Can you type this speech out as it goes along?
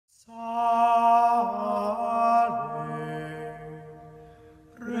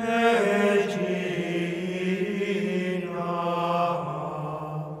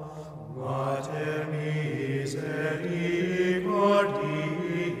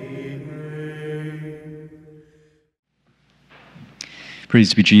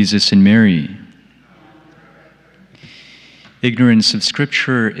Praise be Jesus and Mary. Ignorance of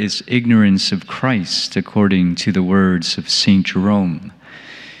Scripture is ignorance of Christ, according to the words of St. Jerome.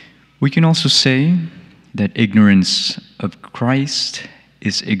 We can also say that ignorance of Christ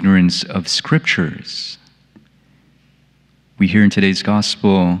is ignorance of Scriptures. We hear in today's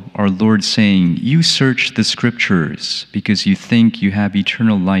Gospel our Lord saying, "You search the Scriptures because you think you have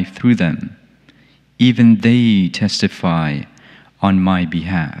eternal life through them. Even they testify on my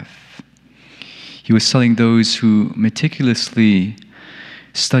behalf." He was telling those who meticulously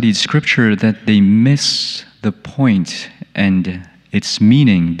studied Scripture that they miss the point and its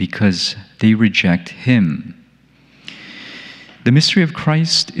meaning because they reject Him. The mystery of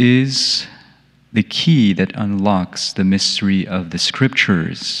Christ is the key that unlocks the mystery of the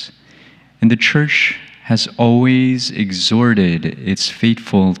Scriptures, and the Church has always exhorted its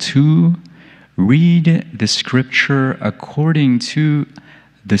faithful to read the Scripture according to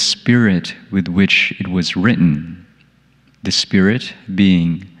the Spirit with which it was written, the Spirit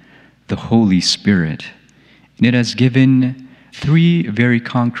being the Holy Spirit. And it has given three very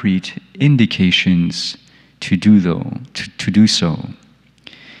concrete indications to do so.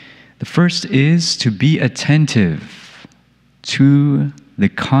 The first is to be attentive to the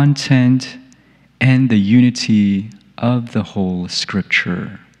content and the unity of the whole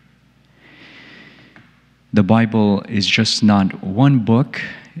Scripture. The Bible is just not one book,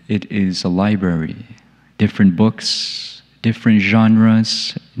 it is a library. Different books, different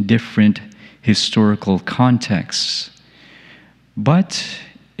genres, different historical contexts. But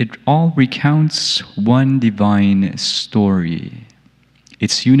it all recounts one divine story.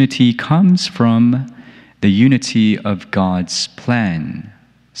 Its unity comes from the unity of God's plan,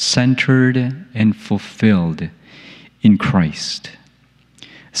 centered and fulfilled in Christ.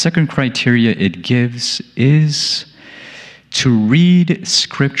 Second criteria it gives is to read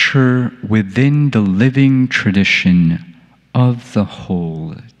Scripture within the living tradition of the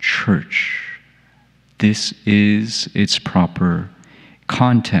whole Church. This is its proper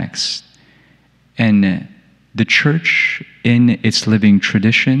context. And the Church, in its living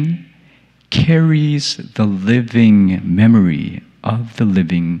tradition, carries the living memory of the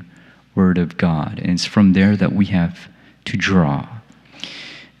living Word of God. And it's from there that we have to draw.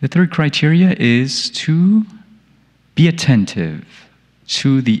 The third criteria is to be attentive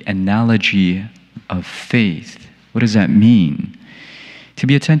to the analogy of faith. What does that mean? To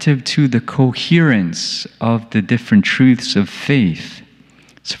be attentive to the coherence of the different truths of faith.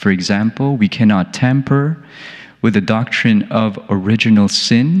 So, for example, we cannot tamper with the doctrine of original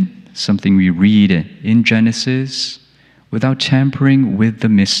sin, something we read in Genesis, without tampering with the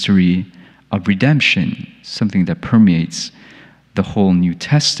mystery of redemption, something that permeates the whole New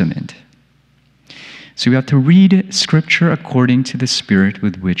Testament. So we have to read Scripture according to the Spirit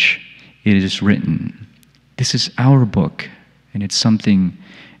with which it is written. This is our book, and it's something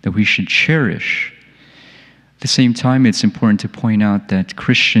that we should cherish. At the same time, it's important to point out that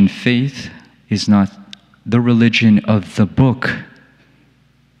Christian faith is not the religion of the book.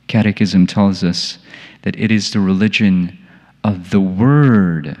 Catechism tells us that it is the religion of the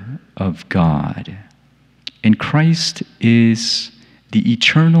Word of God. And Christ is the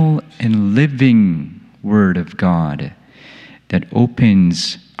eternal and living Word of God that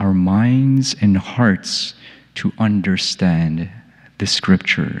opens our minds and hearts to understand the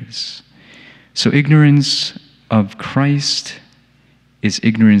Scriptures. So ignorance of Christ is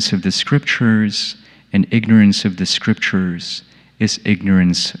ignorance of the Scriptures, and ignorance of the Scriptures is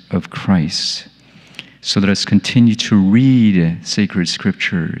ignorance of Christ. So let us continue to read sacred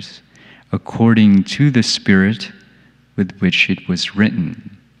Scriptures according to the Spirit with which it was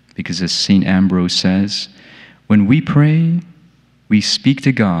written. Because as St. Ambrose says, when we pray, we speak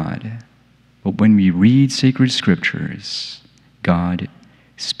to God, but when we read sacred Scriptures, God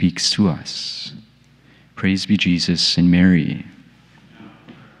speaks to us. Praise be Jesus and Mary.